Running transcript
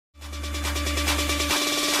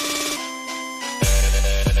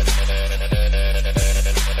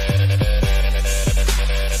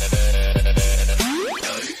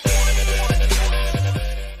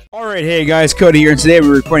Alright, hey guys, Cody here, and today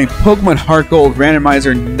we're recording Pokemon HeartGold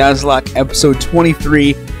Randomizer Nuzlocke episode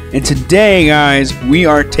 23. And today, guys, we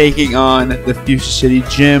are taking on the Fuchsia City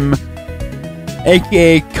Gym,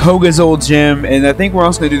 aka Koga's old gym, and I think we're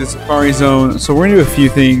also going to do the Safari Zone, so we're going to do a few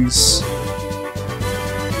things.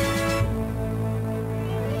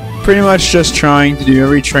 Pretty much just trying to do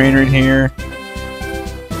every trainer in here.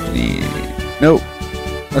 Nope,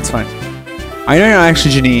 that's fine. I know you're not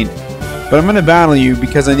actually Janine, but I'm going to battle you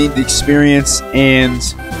because I need the experience, and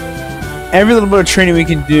every little bit of training we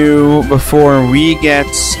can do before we get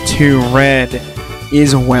to Red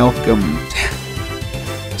is welcomed.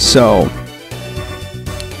 So,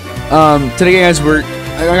 today, guys, like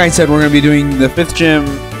I said, we're going to be doing the 5th gym,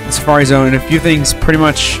 the Safari Zone, and a few things. Pretty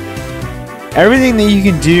much everything that you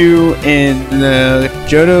can do in the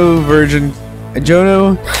Johto versions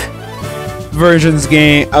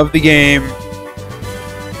of the game,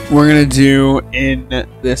 we're gonna do in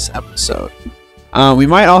this episode. We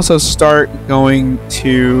might also start going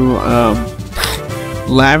to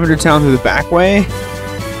Lavender Town through the back way.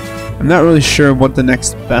 I'm not really sure what the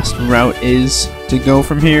next best route is to go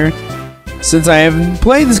from here, since I haven't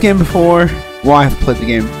played this game before. Well, I have played the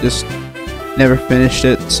game, just never finished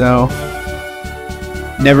it, so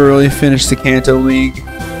never really finished the Kanto League.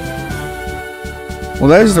 Well,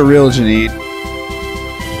 there's the real Janine.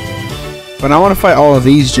 But I want to fight all of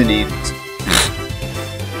these Janines.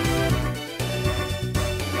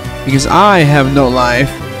 Because I have no life.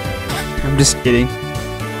 I'm just kidding.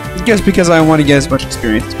 Just because I want to get as much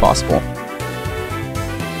experience as possible.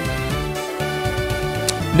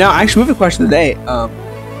 Now, actually, we have a question of the day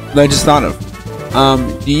that I just thought of.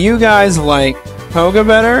 Do you guys like Koga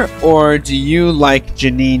better, or do you like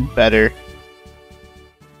Janine better?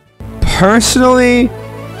 Personally,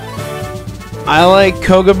 I like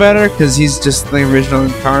Koga better because he's just the original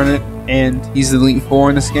incarnate, and he's the Elite Four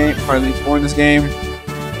in this game. Part of the Elite Four in this game.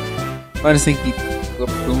 I just think he's a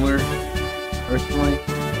little cooler, personally.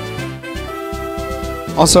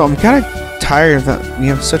 Also, I'm kind of tired of that we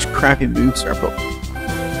have such crappy moves to our Pokemon.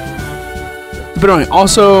 But anyway,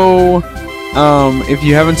 also, if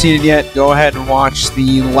you haven't seen it yet, go ahead and watch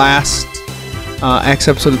the last X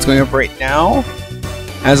episode that's going up right now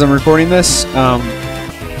as I'm recording this.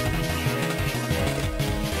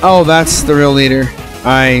 Oh, that's the real leader.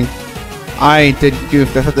 I did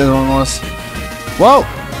goof. I thought the other one was. Whoa!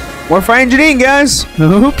 We're fighting Janine, guys!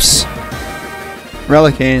 Oops.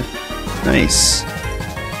 Relicane. Nice.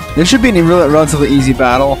 This should be a relatively easy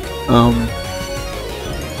battle. I'm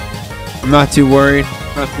not too worried.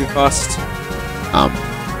 Not too fussed.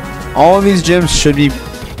 All of these gyms should be...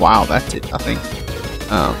 Wow, that did nothing.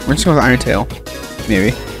 We're just going with Iron Tail.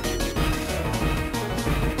 Maybe.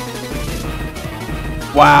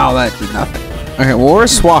 Wow, that did nothing. Okay, well, we're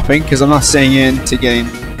swapping because I'm not staying in to getting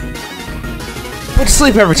put to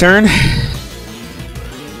sleep every turn.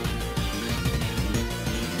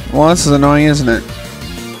 Well, this is annoying, isn't it?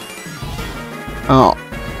 Oh.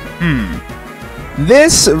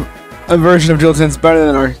 This version of Jilton's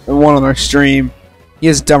better than the one on our stream. He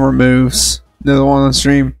has dumber moves than the one on the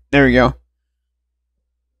stream. There we go.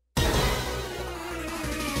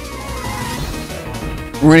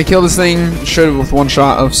 We're gonna kill this thing, shoot it with one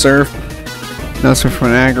shot of Surf. No Surf from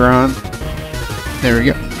an Aggron. There we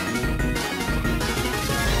go.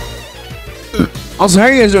 Also, how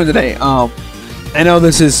are you guys doing today? I know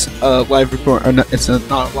this is a live record, or no, it's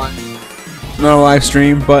not a live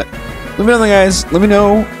stream, but let me know, guys. Let me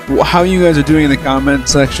know how you guys are doing in the comment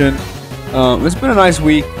section. It's been a nice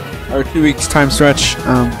week, or 2 weeks time stretch.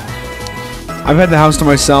 I've had the house to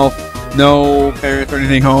myself, no parents or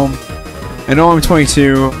anything home. I know I'm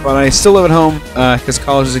 22, but I still live at home because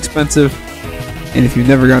college is expensive. And if you've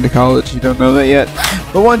never gone to college, you don't know that yet.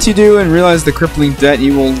 But once you do and realize the crippling debt,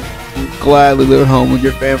 you will gladly live at home with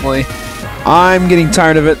your family. I'm getting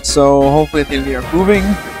tired of it, so hopefully at the end of the year I'm moving.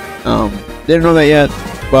 Didn't know that yet,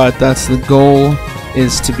 but that's the goal,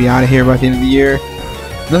 is to be out of here by the end of the year.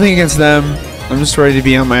 Nothing against them. I'm just ready to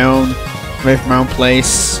be on my own, ready for my own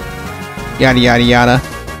place. Yada yada yada.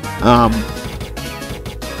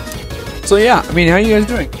 So yeah, I mean, how are you guys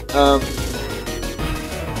doing?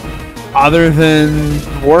 Other than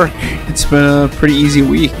work, it's been a pretty easy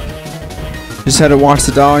week. Just had to watch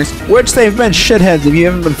the dogs, which they've been shitheads if you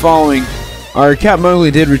haven't been following. Our cat Mowgli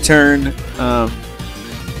did return.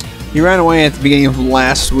 He ran away at the beginning of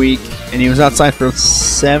last week, and he was outside for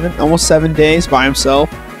almost 7 days by himself.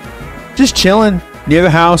 Just chilling near the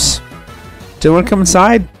house. Didn't want to come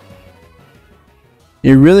inside.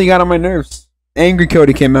 He really got on my nerves. Angry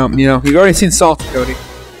Cody came out, you know. You've already seen Salty Cody.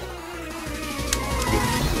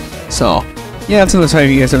 So, yeah, that's another time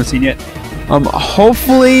you guys haven't seen yet.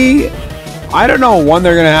 Hopefully, I don't know when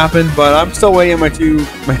they're gonna happen, but I'm still waiting on my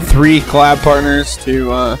 3 collab partners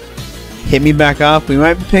to hit me back up. We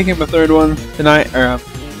might be picking up a 3rd one tonight, or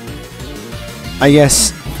I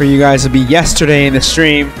guess for you guys it'll be yesterday in the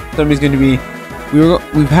stream. Somebody's going to be.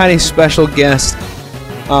 We've had a special guest.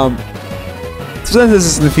 So this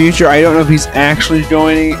is in the future. I don't know if he's actually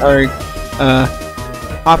joining or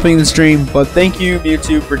hopping the stream, but thank you,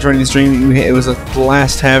 Mewtwo, for joining the stream. It was a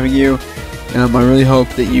blast having you. I really hope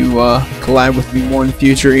that you collab with me more in the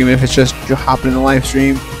future, even if it's just hopping in the live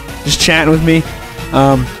stream, just chatting with me.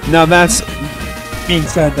 Now that's being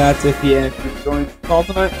said, that's if he joins the call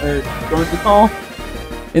tonight, or joins the call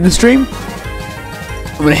in the stream.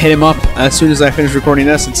 I'm gonna hit him up as soon as I finish recording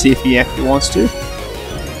this and see if he actually wants to.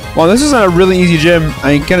 Well, this is a really easy gym.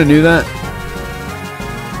 I kind of knew that.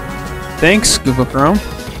 Thanks, Google Chrome.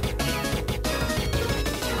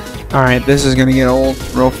 Alright, this is gonna get old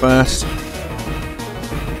real fast.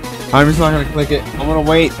 I'm just not gonna click it. I'm gonna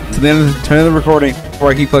wait to the end of the recording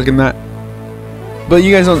before I keep clicking that. But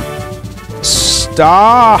you guys don't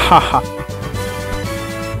stop.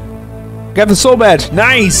 Got the soul badge.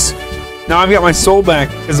 Nice. Now I've got my soul back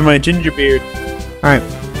because of my ginger beard. All right.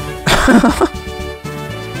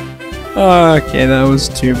 Okay, that was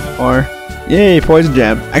too far. Yay, poison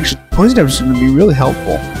jab. Actually, poison jab is going to be really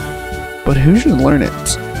helpful. But who should learn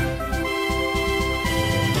it?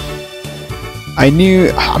 I'm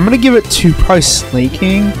gonna give it to probably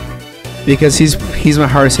Slaking because he's my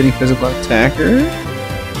hardest hitting physical attacker,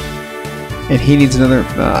 and he needs another.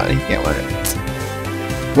 He can't learn it.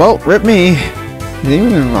 Well, rip me. Is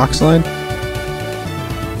anyone in Rock Slide?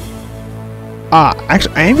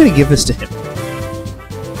 Actually, I am gonna give this to him.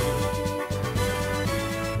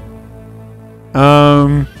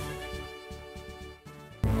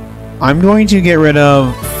 I'm going to get rid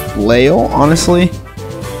of Flail, honestly.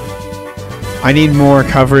 I need more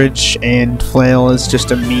coverage, and Flail is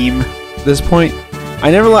just a meme at this point.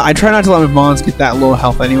 I try not to let my mons get that low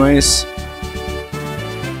health anyways.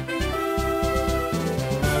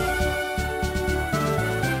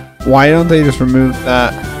 Why don't they just remove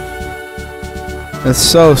that? That's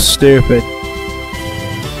so stupid.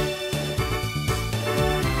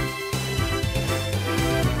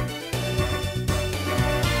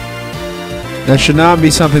 That should not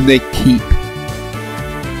be something they keep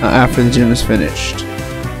after the gym is finished.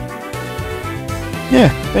 Yeah,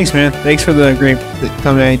 thanks, man. Thanks for the great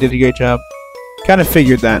comment. He did a great job. Kind of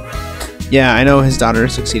figured that. Yeah, I know his daughter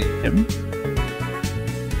succeeded him.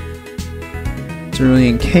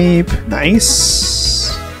 Cerulean Cape.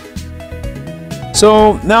 Nice.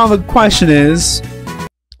 So, now the question is,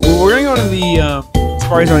 we're going to go to the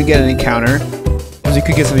Safari Zone and get an encounter, because we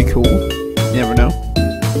could get something cool. You never know.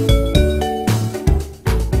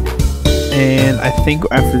 And I think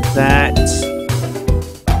after that,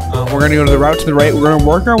 we're going to go to the route to the right. We're going to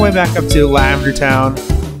work our way back up to Lavender Town.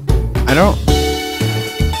 I don't...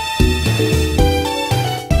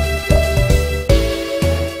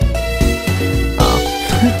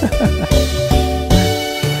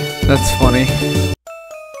 That's funny.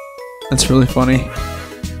 That's really funny.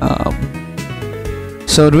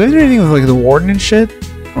 So do we have anything with like the warden and shit?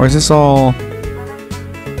 Or is this all...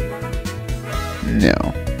 No.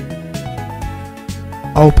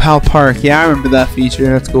 Oh, Pal Park. Yeah, I remember that feature.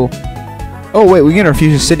 That's cool. Oh, wait, we get our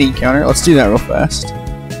Fusion City encounter. Let's do that real fast.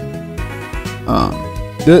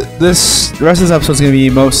 The rest of this episode is going to be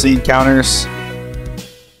mostly encounters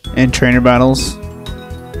and trainer battles.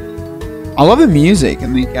 I love the music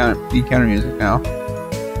and the encounter music now.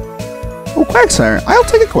 Oh, Quagsire. I'll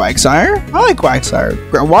take a Quagsire. I like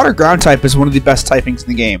Quagsire. Water ground type is one of the best typings in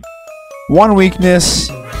the game. One weakness.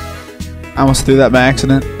 I almost threw that by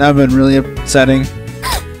accident. That would have been really upsetting.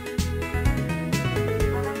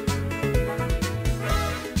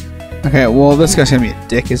 Okay, well, this guy's gonna be a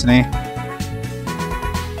dick, isn't he?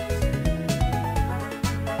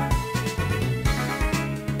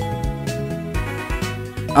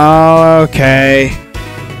 Okay.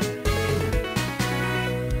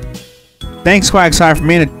 Thanks, Quagsire, for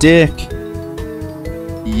being a dick.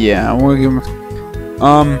 Yeah, we'll give him.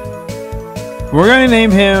 We're gonna name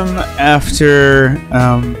him after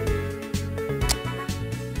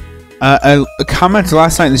a comment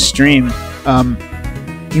last night in the stream.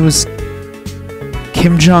 He was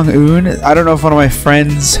Kim Jong-un. I don't know if one of my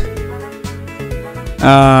friends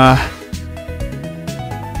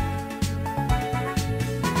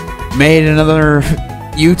made another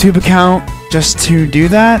YouTube account just to do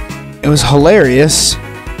that. It was hilarious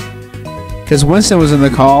because Winston was in the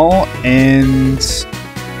call and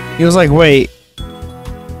he was like, wait,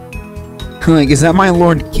 like, is that my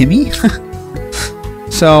Lord Kimmy?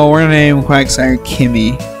 So we're gonna name Quagsire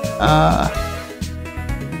Kimmy.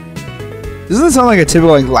 Doesn't it sound like a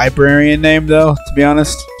typical like librarian name though? To be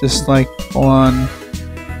honest, just like full on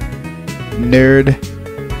nerd,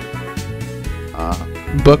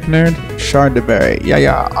 book nerd. Shard to berry.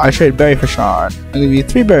 Yeah. I trade berry for shard. I'll give you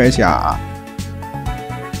 3 berries. Yeah.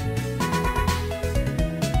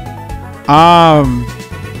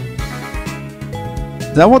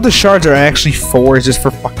 Is that what the shards are actually for? Is just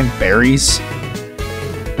for fucking berries?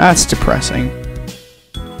 That's depressing.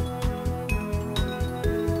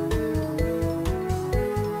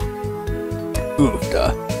 Ooh,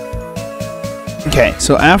 duh. Okay,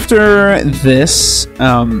 so after this,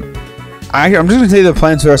 I'm just gonna tell you the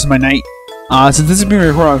plans for the rest of my night. Since this is being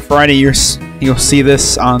recorded on Friday, you'll see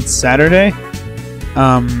this on Saturday.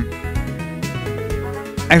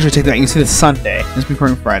 Actually, take that. You can see this Sunday. This is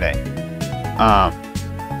recording Friday.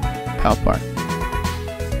 Pal Park.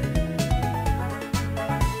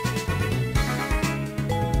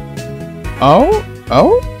 Oh,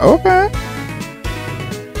 okay.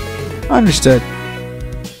 Understood.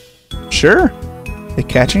 Sure. The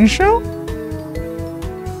catching show?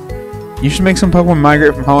 You should make some Pokemon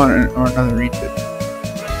migrate from Holland or another region.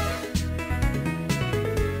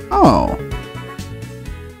 Oh.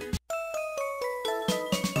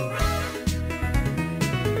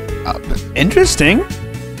 Interesting.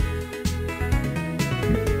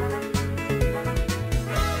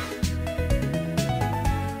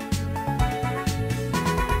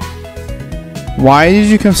 Why did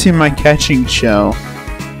you come see my catching show?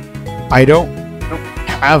 I don't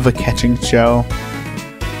have a catching show.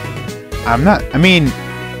 I mean,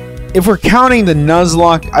 if we're counting the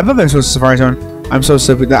Nuzlocke, I thought that was a Safari Zone. I'm so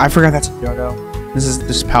stupid. I forgot that's a Johto. This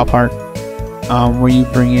is Pal Park, where you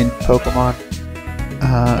bring in Pokemon.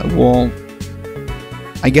 Well,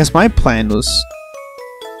 I guess my plan was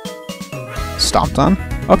stomped on.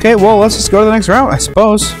 Okay, well, let's just go to the next route, I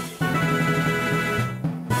suppose.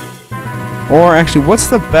 Or actually, what's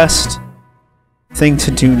the best thing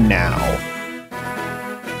to do now?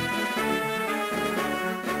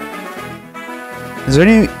 Is there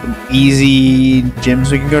any easy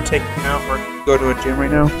gyms we can go take now, or go to a gym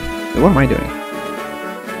right now? Wait, what am I doing?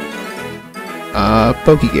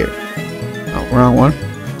 Pokegear. Oh, wrong one.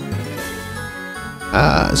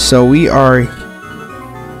 So we are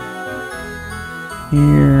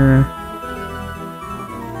here.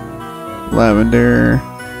 Lavender,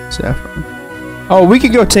 Saffron. Oh, we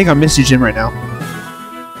could go take on Misty Gym right now.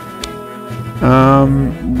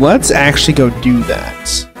 Let's actually go do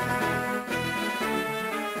that.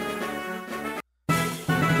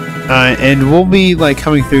 And we'll be like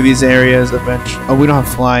coming through these areas eventually. Oh, we don't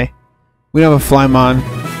have Fly. We don't have a Flymon.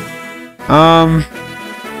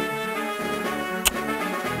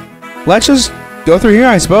 Let's just go through here,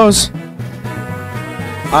 I suppose.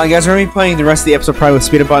 Guys, we're gonna be playing the rest of the episode probably with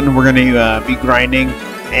Speed Up Button. We're gonna be grinding,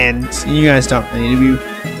 and you guys don't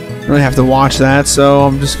really have to watch that. So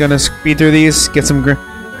I'm just gonna speed through these, get some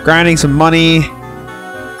grinding, some money.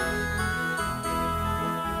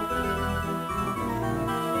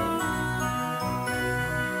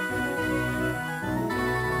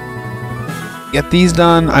 Get these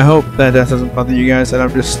done. I hope that doesn't bother you guys that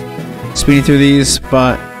I'm just speeding through these,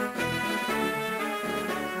 but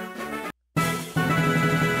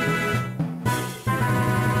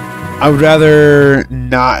I would rather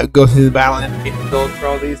not go through the battle and get gold for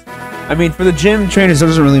all these. I mean, for the gym trainers, it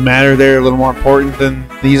doesn't really matter. They're a little more important than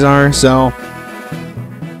these are, so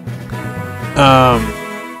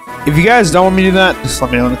if you guys don't want me to do that, just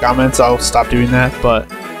let me know in the comments. I'll stop doing that, but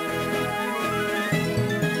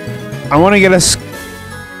I want to get us.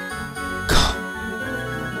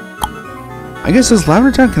 I guess does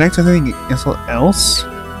Lavender connect to anything else?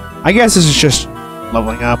 I guess this is just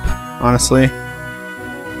leveling up, honestly.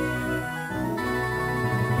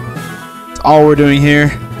 That's all we're doing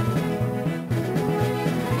here.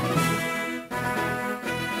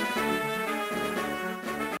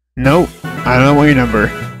 Nope, I don't want your number.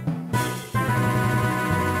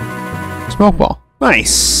 Smoke ball,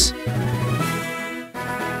 nice.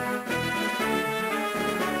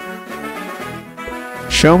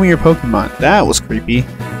 Show me your Pokemon. That was creepy.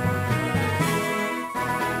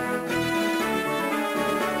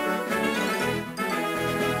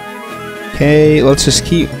 Okay, let's just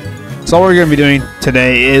keep. So all we're going to be doing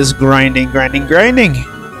today is grinding.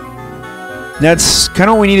 That's kind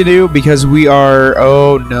of what we need to do because we are...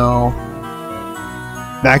 Oh no.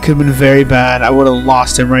 That could have been very bad. I would have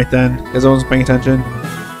lost him right then because I wasn't paying attention.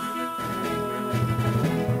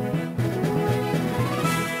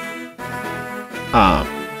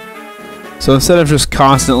 So instead of just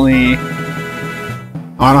constantly...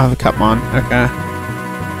 Oh, I don't have a Cupmon. Okay.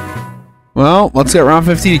 Well, let's get round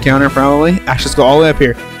 15 counter, probably. Actually, let's go all the way up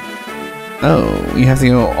here. Oh, you have to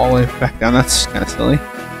go all the way back down. That's kind of silly.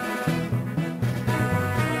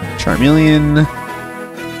 Charmeleon.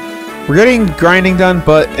 We're getting grinding done,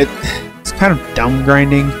 but it's kind of dumb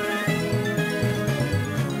grinding.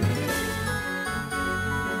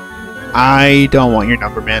 I don't want your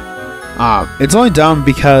number, man. It's only dumb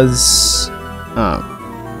because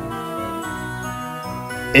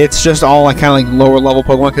it's just all like kind of like lower level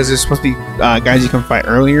Pokemon because there's supposed to be guys you can fight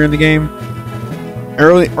earlier in the game,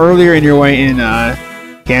 earlier in your way in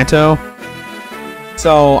Kanto.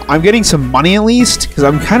 So I'm getting some money at least because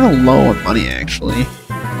I'm kind of low on money actually.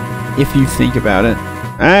 If you think about it,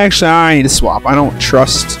 actually I need to swap. I don't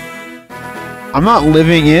trust. I'm not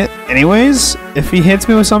living it anyways. If he hits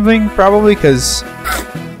me with something, probably because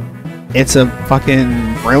it's a fucking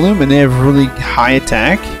Breloom and they have really high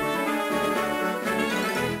attack.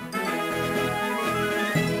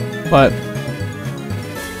 But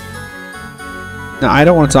no, I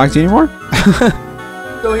don't want to talk to you anymore.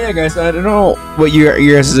 So yeah, guys, I don't know what your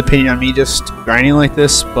guys' opinion on me just grinding like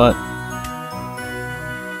this, but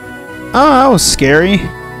oh, that was scary.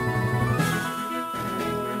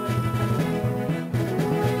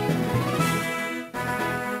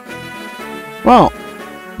 Well,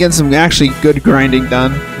 getting some actually good grinding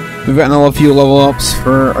done. We've gotten a few level ups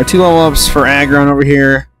for, or 2 level ups for Aggron over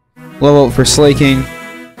here, level up for Slaking.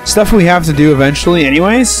 Stuff we have to do eventually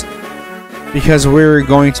anyways, because we're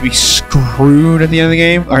going to be screwed at the end of the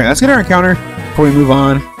game. Alright, let's get our encounter before we move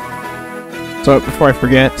on. So, before I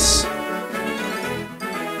forget.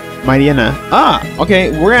 Mightyena. Ah,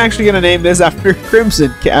 okay, we're actually going to name this after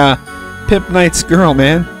Crimson, Pimp Knight's girl,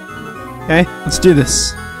 man. Okay, let's do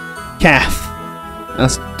this. Calf.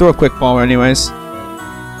 Let's throw a quick ball anyways.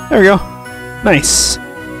 There we go. Nice.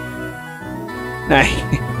 Nice.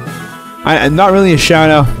 I'm not really a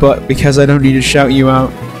shout out, but because I don't need to shout you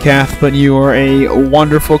out, Kath, but you are a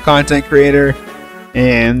wonderful content creator,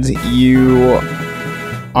 and you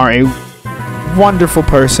are a wonderful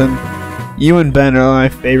person. You and Ben are my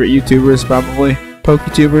favorite YouTubers, probably.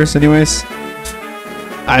 PokeTubers, anyways.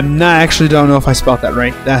 Don't know if I spelled that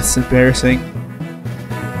right. That's embarrassing.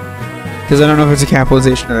 Because I don't know if it's a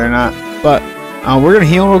capitalization or not. But we're going to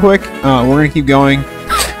heal real quick. We're going to keep going.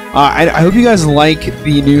 I hope you guys like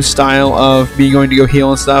the new style of me going to go heal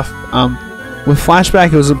and stuff. With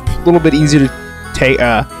Flashback, it was a little bit easier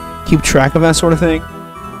to keep track of that sort of thing.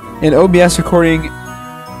 In OBS recording,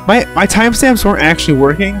 my timestamps weren't actually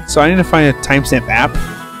working, so I need to find a timestamp app.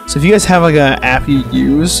 So if you guys have like an app you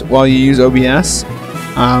use while you use OBS,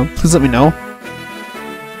 please let me know.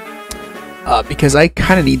 Because I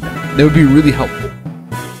kind of need that. That would be really helpful.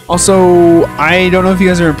 Also, I don't know if you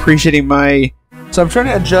guys are appreciating my... So I'm trying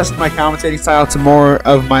to adjust my commentating style to more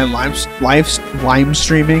of my live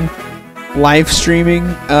streaming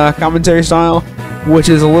commentary style, which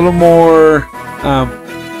is a little more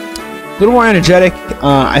energetic.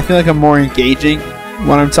 I feel like I'm more engaging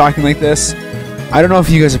when I'm talking like this. I don't know if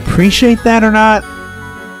you guys appreciate that or not.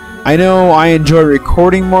 I know I enjoy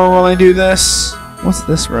recording more while I do this. What's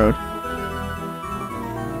this road?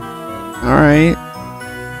 Alright.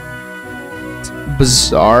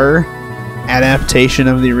 Bizarre adaptation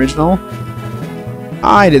of the original.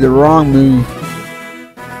 I did the wrong move.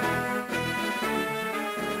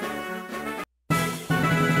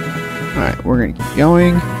 Alright, we're gonna keep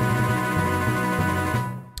going.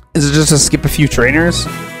 Is it just to skip a few trainers?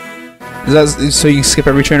 Is that so you can skip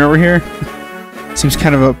every trainer over here? Seems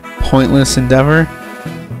kind of a pointless endeavor.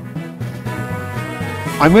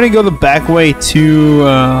 I'm gonna go the back way to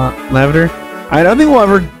Lavender. I don't think we'll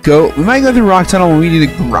ever go. We might go through Rock Tunnel when we do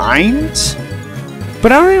the grind,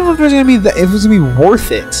 but I don't even know if there's gonna be if it's gonna be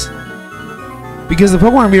worth it. Because the Pokemon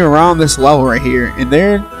are gonna be around this level right here, and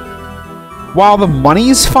they're, while the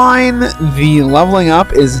money's fine, the leveling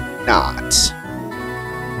up is not.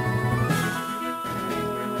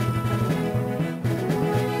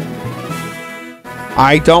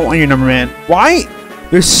 I don't want your number, man. Why?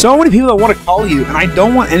 There's so many people that want to call you, and I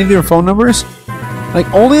don't want any of their phone numbers. Like,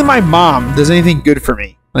 only my mom does anything good for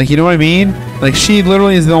me. Like, you know what I mean? Like, she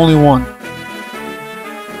literally is the only one.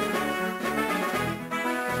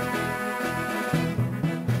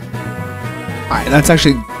 Alright, that's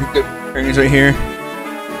actually good trainers right here.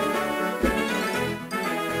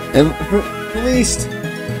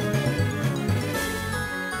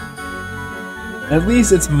 At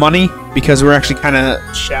least it's money, because we're actually kind of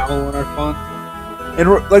shallow in our fun. And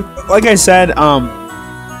we're, like I said,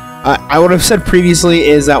 I would have said previously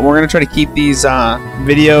is that we're gonna try to keep these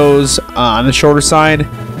videos on the shorter side,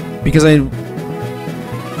 because I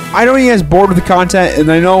know you guys bored with the content, and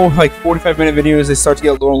I know like 45-minute videos they start to get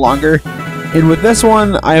a little longer. And with this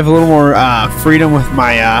one, I have a little more freedom with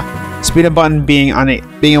my speed up button being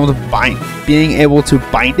able to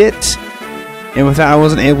bind it. And with that, I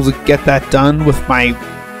wasn't able to get that done with my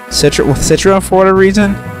Citra for whatever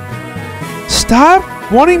reason. Stop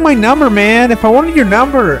wanting my number, man. If I wanted your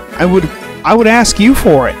number, I would ask you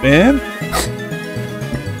for it, man.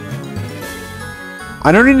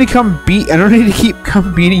 I don't need to keep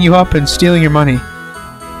beating you up and stealing your money.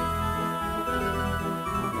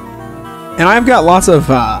 And I've got lots of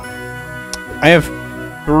I have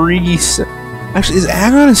 3 actually, is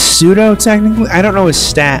Aggron a pseudo technically? I don't know his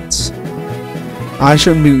stats. I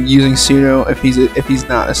shouldn't be using pseudo if he's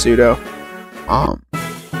not a pseudo. I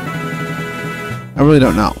really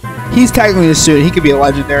don't know. He's technically a pseudo. He could be a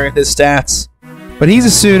legendary with his stats. But he's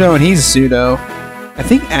a pseudo and he's a pseudo. I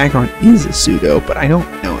think Aggron is a pseudo, but I don't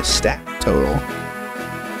know his stat total.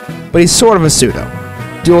 But he's sort of a pseudo.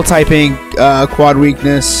 Dual typing, quad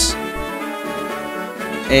weakness,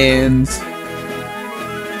 and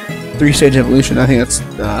 3-stage evolution. I think that's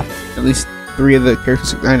at least 3 of the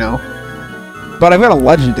characters I know. But I've got a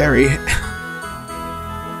legendary.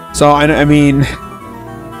 So, I mean,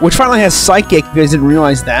 which finally has Psychic, if you guys didn't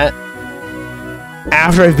realize that.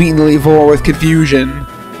 After I've beaten the Elite Four with Confusion.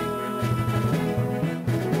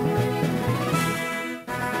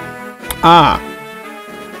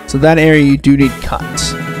 So that area you do need cut.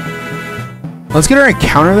 Let's get our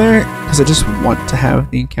encounter there, because I just want to have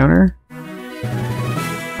the encounter.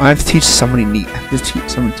 I have to teach somebody neat. I have to teach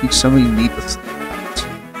somebody neat this.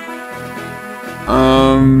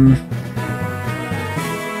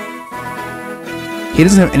 He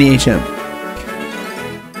doesn't have any HM.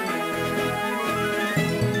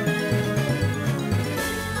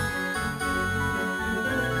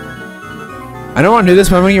 I don't want to do this,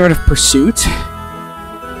 but I'm going to get rid of Pursuit.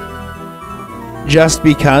 Just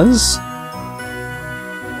because.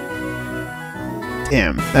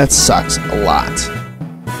 Damn, that sucks a lot.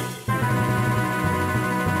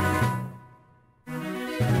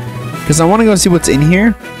 Because I want to go see what's in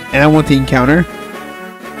here, and I want the encounter.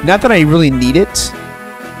 Not that I really need it.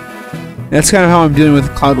 That's kind of how I'm dealing with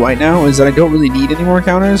Cloud White now, is that I don't really need any more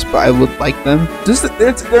encounters, but I would like them. Just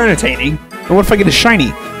they're entertaining. Or what if I get a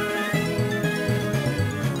shiny?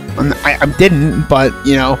 I didn't, but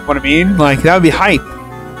you know what I mean? Like, that would be hype.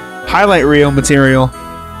 Highlight reel material.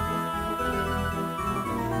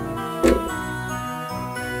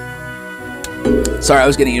 Sorry, I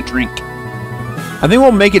was getting a drink. I think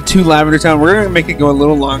we'll make it to Lavender Town. We're going to make it go a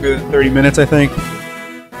little longer than 30 minutes, I think.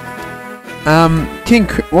 We're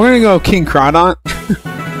going to go King Crawdont.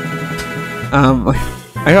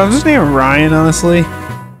 I'll just name him Ryan, honestly.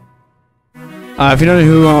 If you don't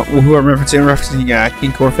know who I'm referencing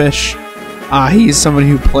King Corfish. He's somebody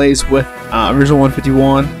who plays with Original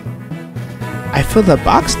 151. I filled that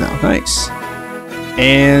box now. Nice.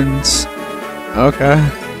 And okay.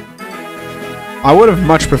 I would have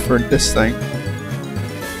much preferred this thing.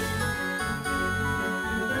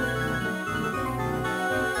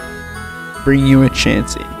 Bring you a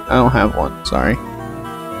Chansey. I don't have one. Sorry.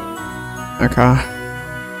 Okay.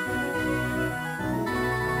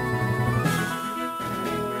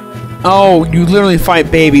 Oh, you literally fight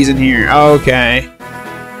babies in here. Okay.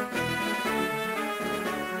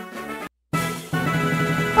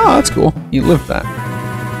 Oh, that's cool. You lived that.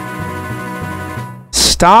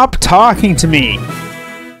 Stop talking to me.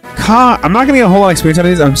 God, I'm not gonna get a whole lot of experience out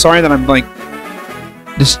of these. I'm sorry that I'm like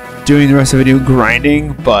just doing the rest of the video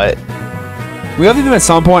grinding, but we have to do them at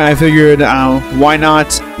some point. I figured, why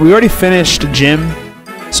not? We already finished gym,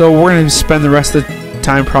 so we're gonna spend the rest of the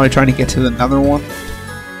time probably trying to get to another one.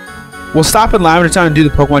 We'll stop in Lavender Town and do the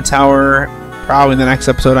Pokemon Tower probably in the next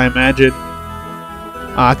episode, I imagine.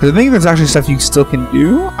 Because I think there's actually stuff you still can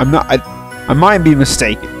do. I might be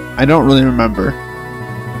mistaken. I don't really remember.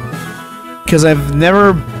 Because I've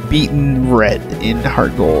never beaten Red in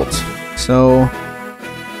HeartGold. So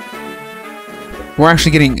we're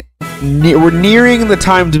actually getting we're nearing the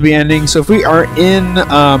time to be ending. So if we are in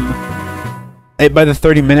by the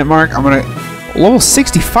 30-minute mark, I'm gonna level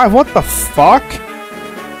 65. What the fuck?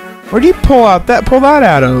 Where do you pull that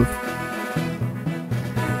out of?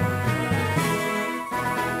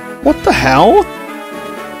 What the hell?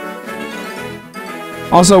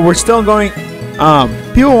 Also, we're still going.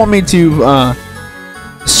 People want me to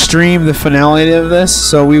stream the finale of this,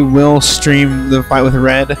 so we will stream the fight with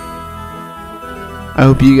Red. I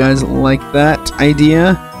hope you guys like that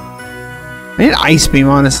idea. I need Ice Beam,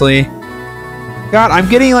 honestly. God, I'm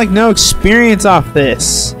getting like no experience off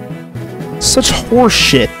this. Such horse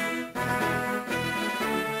shit.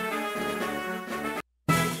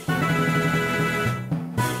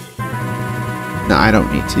 No, I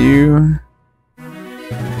don't need to.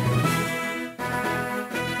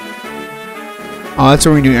 Oh, that's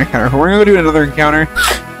what we're doing encounter. We're gonna do another encounter.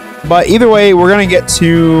 But either way, we're gonna get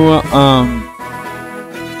to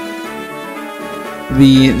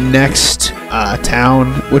the next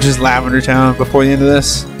town, which is Lavender Town, before the end of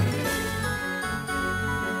this.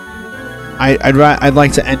 I'd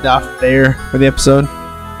like to end off there for the episode.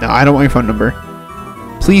 No, I don't want your phone number.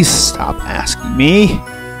 Please stop asking me.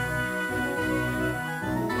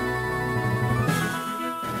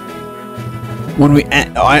 When we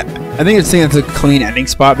end, I think it's a clean ending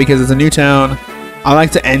spot because it's a new town. I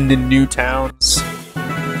like to end in new towns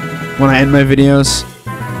when I end my videos.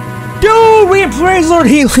 Dude, we have praise Lord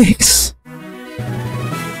Helix.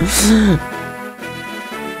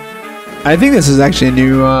 I think this is actually a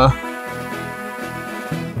new.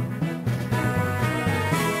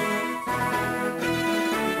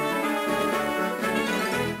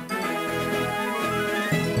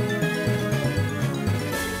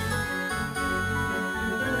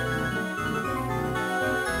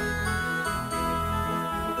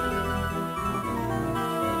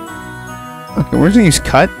 Okay, where's the use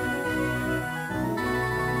cut?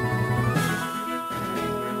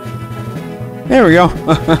 There we go.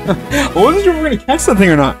 I wasn't sure if we're gonna catch something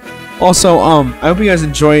or not. Also, I hope you guys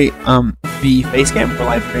enjoy the face cam for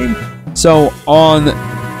live stream. So on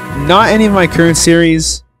not any of my current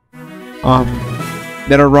series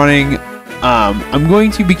that are running, I'm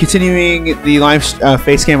going to be continuing the live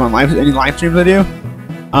face cam on any live streams I do.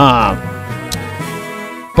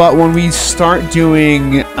 But when we start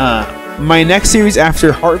doing my next series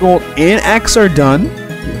after HeartGold and X are done,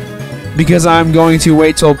 because I'm going to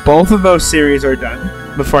wait till both of those series are done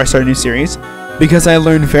before I start a new series, because I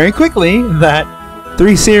learned very quickly that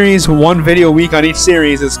 3 series, 1 video a week on each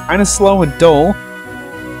series is kind of slow and dull,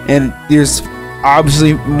 and there's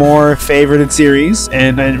obviously more favorited series,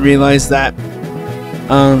 and I realized that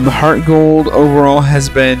HeartGold overall has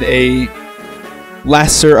been a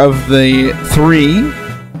lesser of the 3,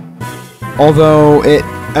 although it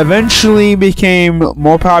eventually became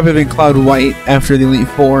more popular than Cloud White after the Elite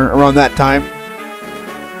Four around that time.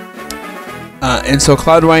 And so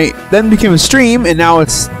Cloud White then became a stream, and now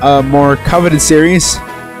it's a more coveted series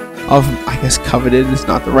of, I guess coveted is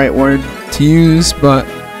not the right word to use, but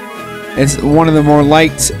it's one of the more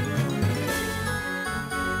liked.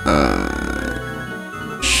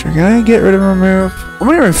 Sure, can I get rid of remove? I'm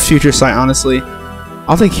gonna remove Future Sight, honestly.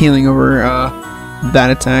 I'll take healing over that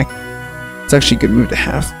attack. It's actually a good move to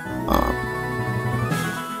have.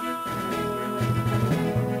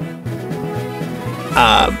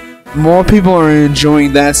 More people are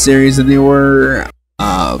enjoying that series than they were,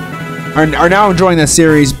 are now enjoying that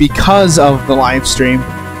series because of the live stream,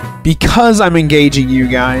 because I'm engaging you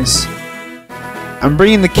guys. I'm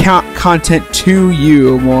bringing the content to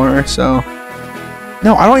you more, so.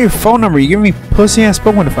 No, I don't want your phone number. You give me pussy ass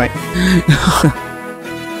Pokemon to fight.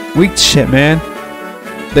 Weak shit, man.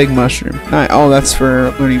 Big mushroom. Oh, that's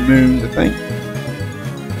for learning moves, I think.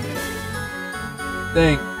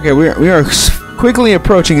 Dang. Okay, we are quickly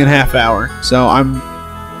approaching a half hour, so I'm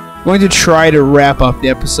going to try to wrap up the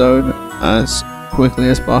episode as quickly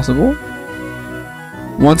as possible.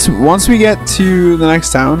 Once we get to the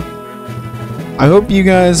next town, I hope you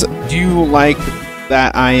guys do like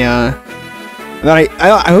that. I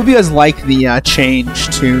hope you guys like the change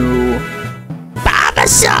to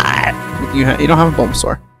Bulbasaur. You don't have a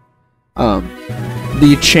Bulbasaur.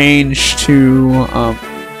 The change to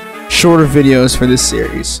shorter videos for this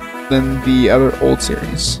series than the other old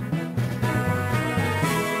series.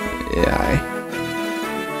 Yeah.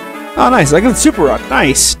 Oh, nice! I got the Super Rock.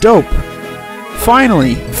 Nice, dope.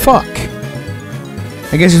 Finally, fuck.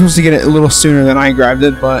 I guess you're supposed to get it a little sooner than I grabbed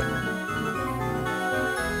it, but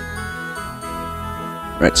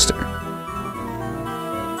register.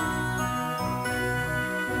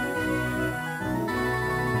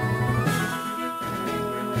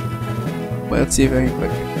 Well, let's see if I can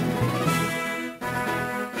click it.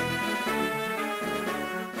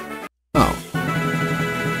 Oh.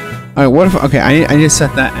 Alright, what if... Okay, I need to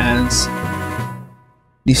set that as...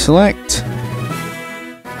 Deselect.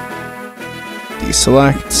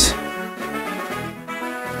 Deselect.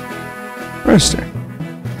 Register.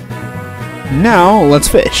 Now, let's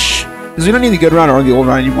fish. Because we don't need the good run or the old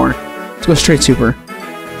run anymore. Let's go straight super.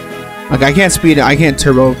 Like, I can't speed it. I can't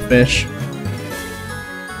turbo fish.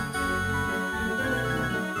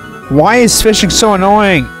 Why is fishing so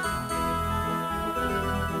annoying?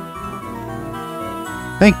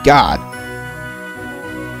 Thank God.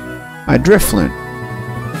 My Drifloon.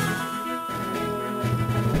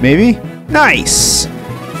 Maybe? Nice!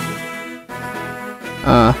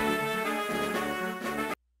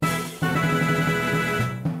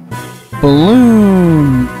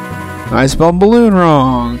 Balloon. I spelled balloon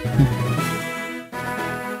wrong.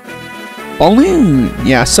 Balloon.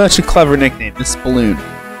 Yeah, such a clever nickname. This Balloon.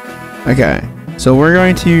 Okay, so we're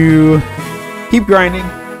going to keep grinding.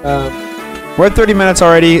 We're at 30 minutes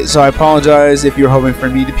already, so I apologize if you're hoping for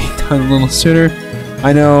me to be done a little sooner.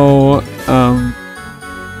 I know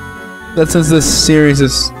that since this series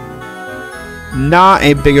is not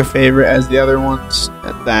a bigger favorite as the other ones,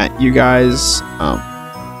 that you guys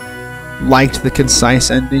liked the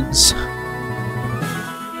concise endings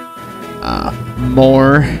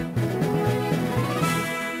more.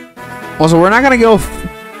 Also, we're not gonna go,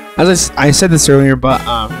 as I said this earlier, but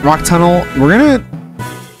Rock Tunnel,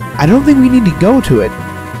 I don't think we need to go to it.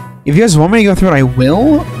 If you guys want me to go through it, I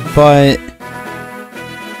will, but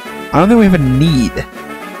I don't think we have a need.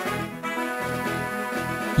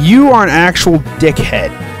 You are an actual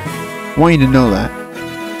dickhead. I want you to know that.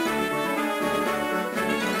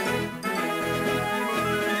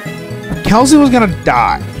 Kelsey was gonna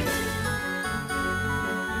die.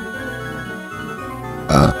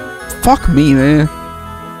 Fuck me, man.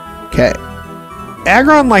 Okay.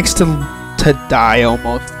 Aggron likes to die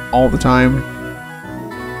almost all the time.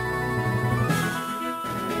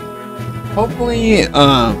 Hopefully,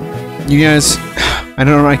 you guys, I don't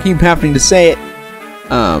know, I keep having to say it.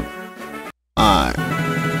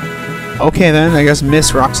 Okay then, I guess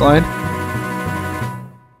miss Rock Slide.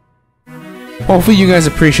 Hopefully you guys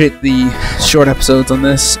appreciate the short episodes on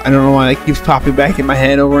this. I don't know why it keeps popping back in my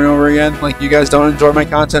head over and over again. Like you guys don't enjoy my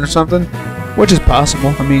content or something, which is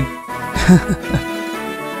possible. I mean,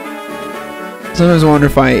 sometimes I wonder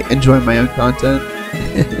if I enjoy my own content.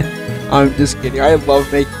 I'm just kidding. I love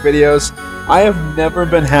making videos. I have never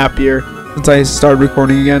been happier since I started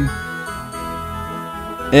recording again.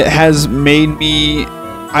 It has made me...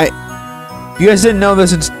 If you guys didn't know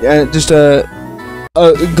this, it's just a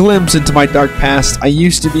glimpse into my dark past. I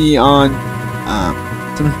used to be on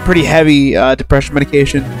some pretty heavy depression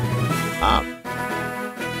medication.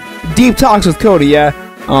 Deep talks with Cody, yeah.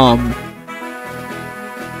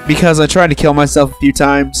 Because I tried to kill myself a few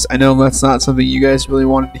times. I know that's not something you guys really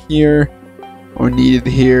wanted to hear or needed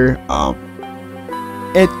to hear.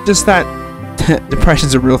 It's just that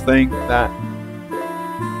depression's a real thing. That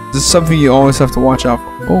this is something you always have to watch out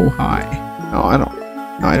for. Oh, hi. No, I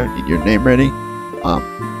don't need your name ready.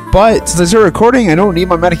 But since I started recording, I don't need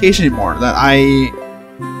my medication anymore. That I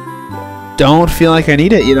don't feel like I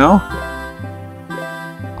need it, you know?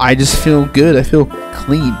 I just feel good. I feel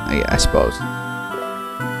clean, I suppose.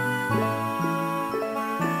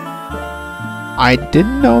 I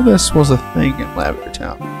didn't know this was a thing in Lavender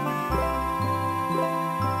Town.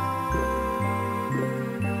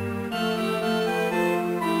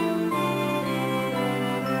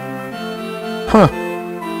 Huh.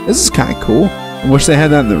 This is kind of cool. I wish they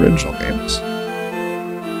had that in the original games.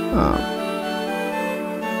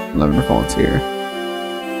 Lavender Volunteer.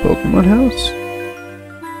 Pokemon House.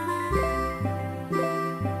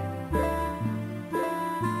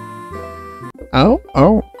 Oh.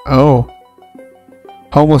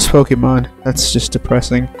 Homeless Pokemon. That's just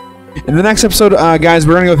depressing. In the next episode, guys,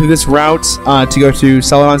 we're gonna go through this route to go to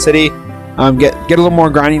Celadon City. Get a little more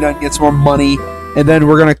grinding done, get some more money, and then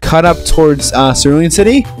we're gonna cut up towards Cerulean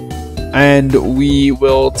City, and we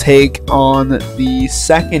will take on the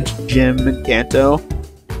second gym in Kanto.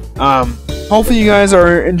 Hopefully, you guys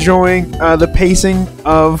are enjoying the pacing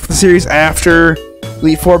of the series after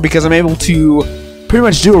Elite Four, because I'm able to pretty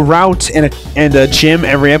much do a route and a gym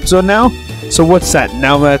every episode now. So what's that?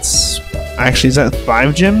 Now that's... Actually, is that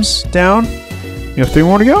 5 gyms down? We have 3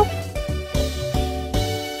 more to go?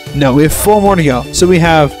 No, we have 4 more to go. So we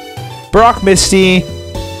have Brock Misty,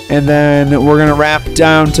 and then we're going to wrap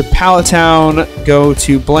down to Pallet Town, go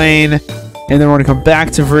to Blaine, and then we're going to come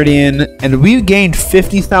back to Viridian, and we gained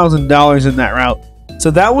 $50,000 in that route.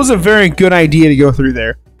 So that was a very good idea to go through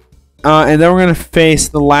there. And then we're going to face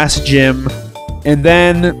the last gym, and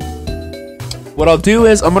then... what I'll do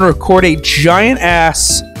is I'm going to record a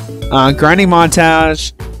giant-ass grinding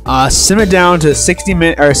montage, sim it down to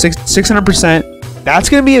 600%. That's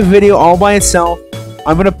going to be a video all by itself.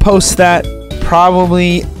 I'm going to post that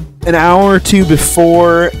probably an hour or 2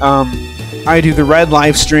 before I do the Red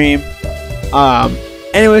live stream.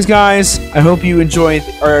 Anyways, guys, I hope you enjoyed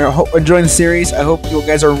the series. I hope you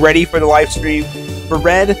guys are ready for the live stream for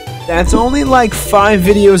Red. That's only like 5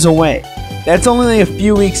 videos away. That's only like a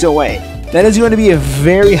few weeks away. That is going to be a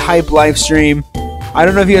very hype live stream. I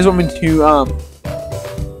don't know if you guys want me to,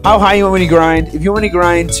 how high you want me to grind. If you want me to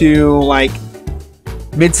grind to, like,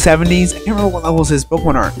 mid-70s. I can't remember what levels his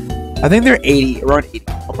Pokemon are. I think they're 80, around 80.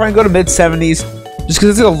 I'll probably go to mid-70s, just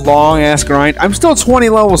because it's a long-ass grind. I'm still 20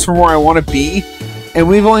 levels from where I want to be. and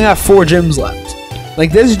we've only got 4 gyms left.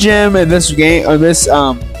 Like this gym and this game or this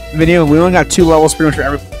video, we only got 2 levels pretty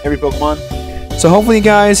much for every Pokemon. So hopefully,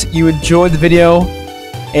 guys, you enjoyed the video,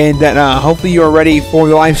 and that hopefully you are ready for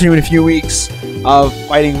the live stream in a few weeks of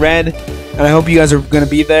fighting Red. And I hope you guys are gonna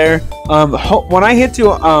be there. When I hit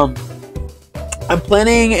to I'm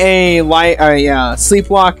planning a sleep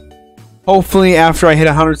walk. Hopefully after I hit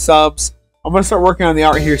 100 subs. I'm gonna start working on the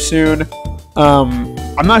art here soon.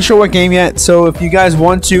 I'm not sure what game yet, so if you guys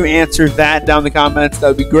want to answer that down in the comments, that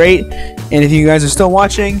would be great. And if you guys are still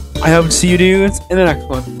watching, I hope to see you dudes in the next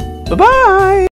one. Bye bye.